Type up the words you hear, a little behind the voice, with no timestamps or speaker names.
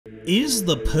Is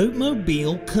the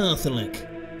Pope-mobile Catholic?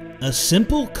 A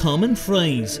simple common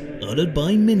phrase uttered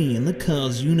by many in the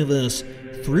Cars universe,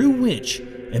 through which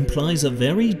implies a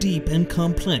very deep and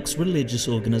complex religious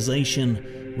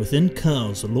organization within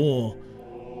Cars lore.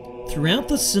 Throughout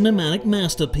the cinematic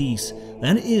masterpiece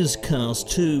that is Cars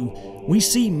 2, we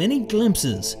see many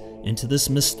glimpses into this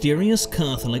mysterious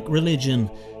Catholic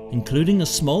religion, including a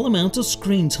small amount of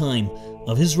screen time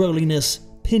of His Holiness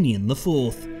Pinion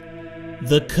IV.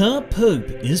 The Car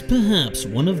Pope is perhaps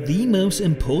one of the most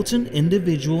important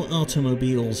individual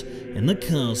automobiles in the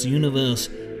Cars universe,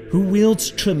 who wields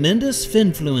tremendous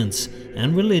influence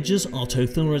and religious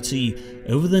authority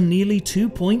over the nearly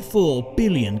 2.4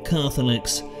 billion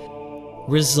Catholics.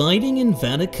 Residing in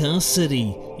Vaticar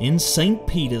City in St.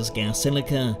 Peter's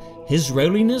Basilica, His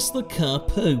Holiness the Car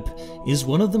Pope is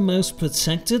one of the most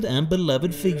protected and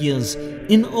beloved figures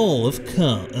in all of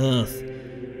Car Earth.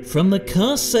 From the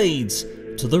Carsades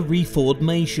to the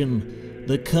Reformation,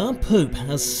 the Car Pope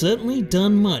has certainly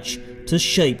done much to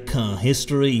shape car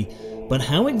history, but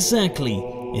how exactly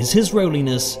is His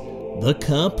Holiness the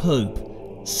Car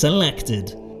Pope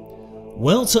selected?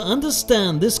 Well, to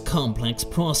understand this complex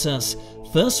process,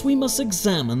 first we must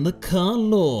examine the car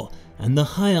law and the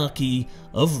hierarchy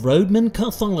of Roman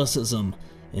Catholicism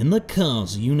in the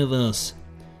Cars universe.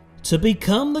 To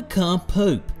become the Car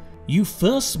Pope, you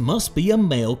first must be a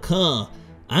male car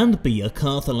and be a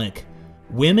Catholic.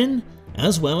 Women,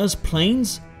 as well as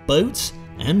planes, boats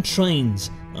and trains,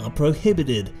 are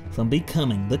prohibited from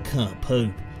becoming the Car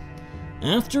Pope.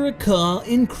 After a car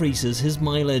increases his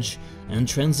mileage and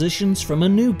transitions from a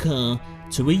new car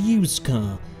to a used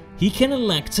car, he can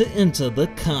elect to enter the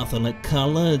Catholic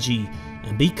clergy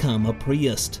and become a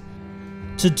priest.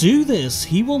 To do this,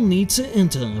 he will need to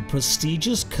enter a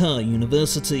prestigious car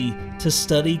university to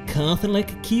study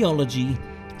Catholic theology,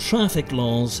 traffic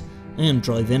laws, and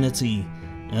divinity,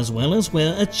 as well as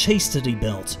wear a chastity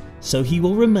belt so he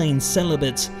will remain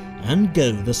celibate and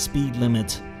go the speed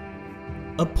limit.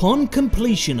 Upon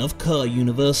completion of Car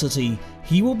University,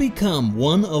 he will become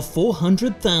one of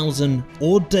 400,000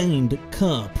 ordained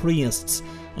car priests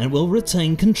and will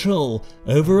retain control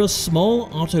over a small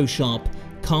auto shop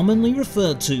commonly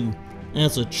referred to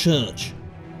as a church.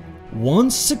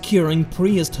 Once securing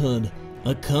priesthood,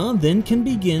 a car then can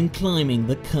begin climbing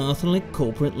the Catholic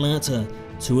corporate ladder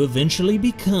to eventually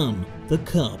become the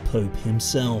Car Pope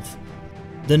himself.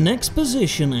 The next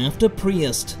position after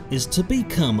priest is to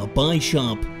become a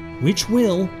bishop, which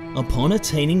will, upon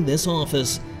attaining this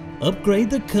office,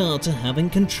 upgrade the car to having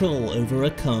control over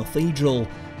a cathedral,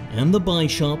 and the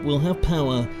bishop will have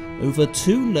power over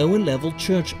 2 lower level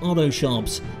church auto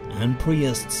shops and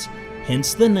priests,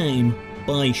 hence the name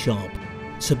bishop.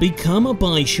 To become a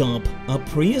bishop, a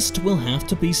priest will have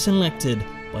to be selected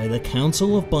by the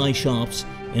Council of Bishops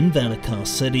in Vaticar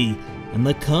City, and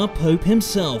the Car Pope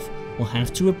himself will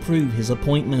have to approve his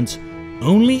appointment,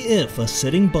 only if a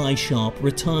sitting bishop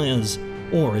retires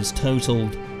or is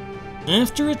totaled.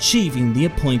 After achieving the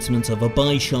appointment of a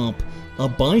bishop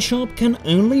can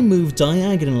only move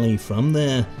diagonally from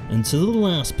there into the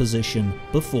last position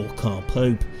before Car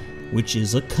Pope, which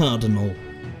is a cardinal.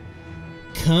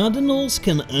 Cardinals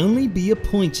can only be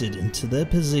appointed into their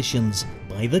positions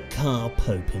by the Car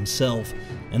Pope himself,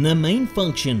 and their main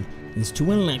function is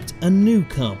to elect a new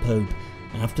Car Pope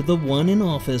after the one in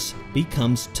office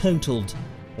becomes totaled,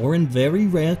 or in very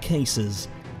rare cases,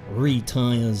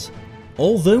 retires.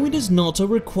 Although it is not a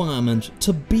requirement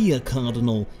to be a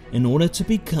cardinal in order to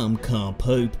become Car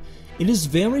Pope, it is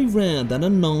very rare that a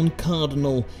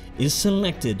non-cardinal is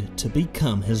selected to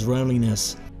become His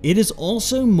Holiness. It is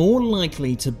also more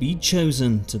likely to be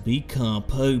chosen to be Car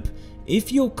Pope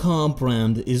if your car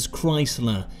brand is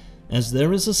Chrysler, as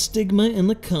there is a stigma in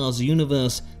the Cars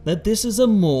universe that this is a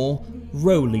more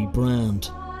Rolly brand.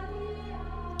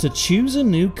 To choose a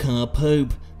new Car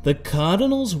Pope, the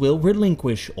cardinals will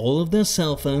relinquish all of their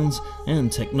cell phones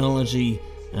and technology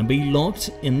and be locked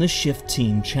in the Shift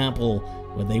Team Chapel,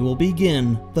 where they will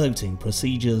begin voting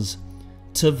procedures.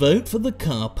 To vote for the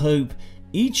Car Pope,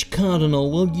 each cardinal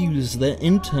will use their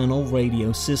internal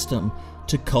radio system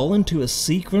to call into a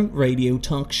secret radio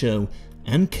talk show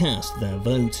and cast their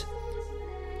vote.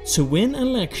 To win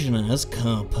election as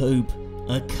Car Pope,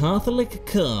 a Catholic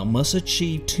car must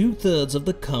achieve 2/3 of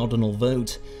the cardinal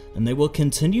vote, and they will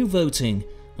continue voting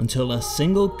until a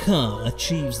single car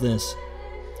achieves this.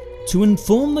 To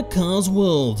inform the Cars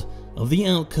world of the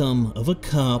outcome of a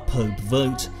Car Pope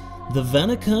vote, the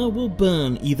Vaticar will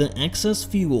burn either excess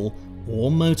fuel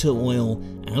or motor oil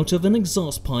out of an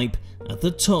exhaust pipe at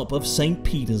the top of St.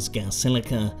 Peter's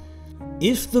Basilica.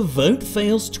 If the vote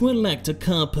fails to elect a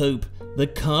Car Pope, the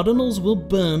cardinals will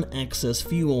burn excess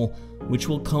fuel, which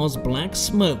will cause black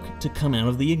smoke to come out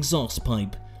of the exhaust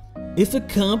pipe. If a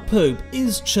car pope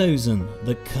is chosen,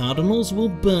 the cardinals will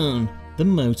burn the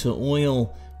motor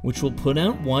oil, which will put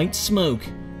out white smoke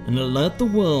and alert the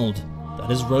world that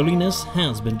His Holiness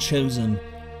has been chosen.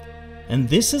 And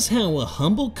this is how a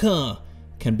humble car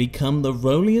can become the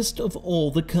roliest of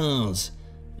all the cars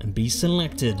and be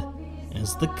selected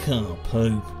as the car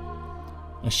pope.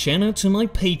 A shout out to my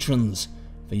patrons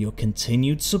for your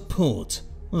continued support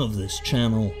of this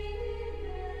channel.